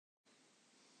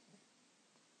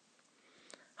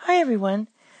Hi everyone.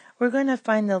 We're going to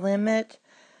find the limit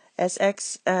as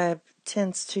x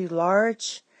tends to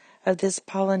large of this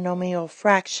polynomial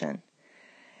fraction.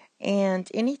 And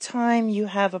anytime you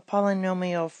have a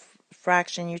polynomial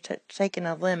fraction, you're taking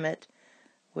a limit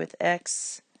with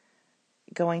x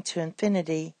going to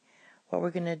infinity. What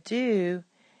we're going to do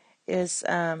is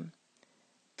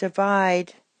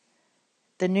divide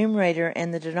the numerator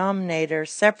and the denominator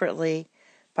separately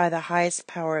by the highest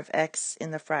power of x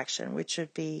in the fraction, which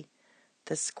would be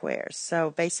the squares.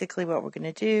 So basically what we're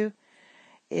going to do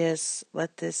is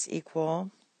let this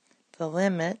equal the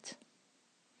limit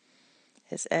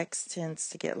as x tends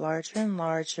to get larger and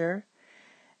larger,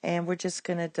 and we're just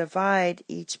going to divide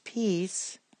each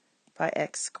piece by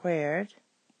x squared.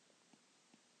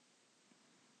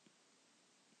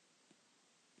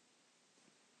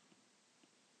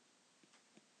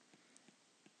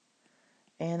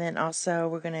 And then also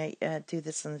we're going to do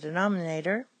this in the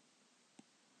denominator.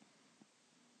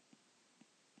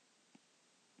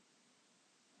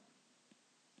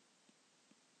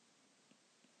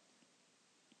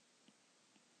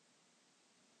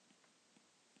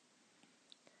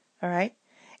 Alright,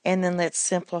 and then let's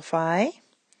simplify.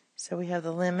 So we have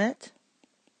the limit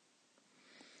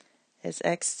as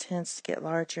x tends to get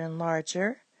larger and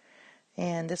larger,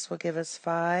 and this will give us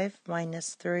 5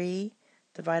 minus 3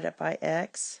 divided by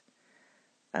x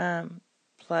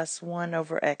plus 1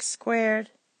 over x squared.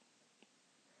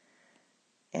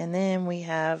 And then we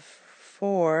have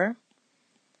 4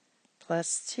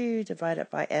 plus 2 divided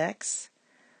by x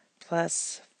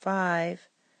plus 5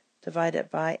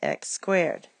 divided by x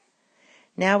squared.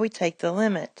 Now we take the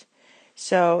limit.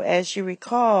 So as you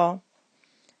recall,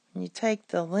 when you take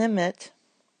the limit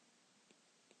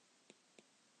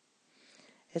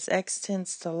as x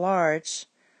tends to large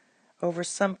over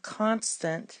some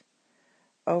constant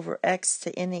over x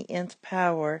to any nth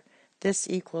power, this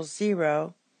equals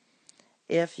 0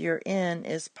 if your n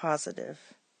is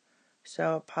positive.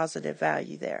 So a positive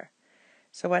value there.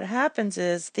 So what happens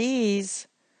is these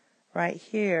right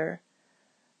here,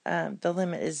 the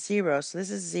limit is 0. So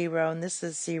this is 0 and this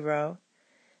is 0.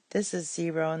 This is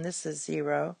 0 and this is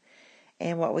 0.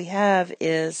 And what we have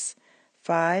is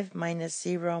 5 minus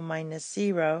 0 minus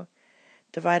 0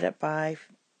 divided by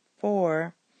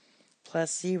 4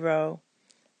 plus 0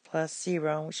 plus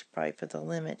 0. We should probably put the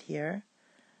limit here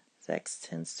as x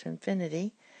tends to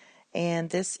infinity. And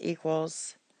this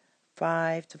equals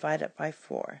 5 divided by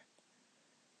 4.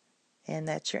 And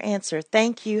that's your answer.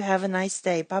 Thank you. Have a nice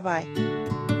day.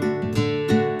 Bye-bye.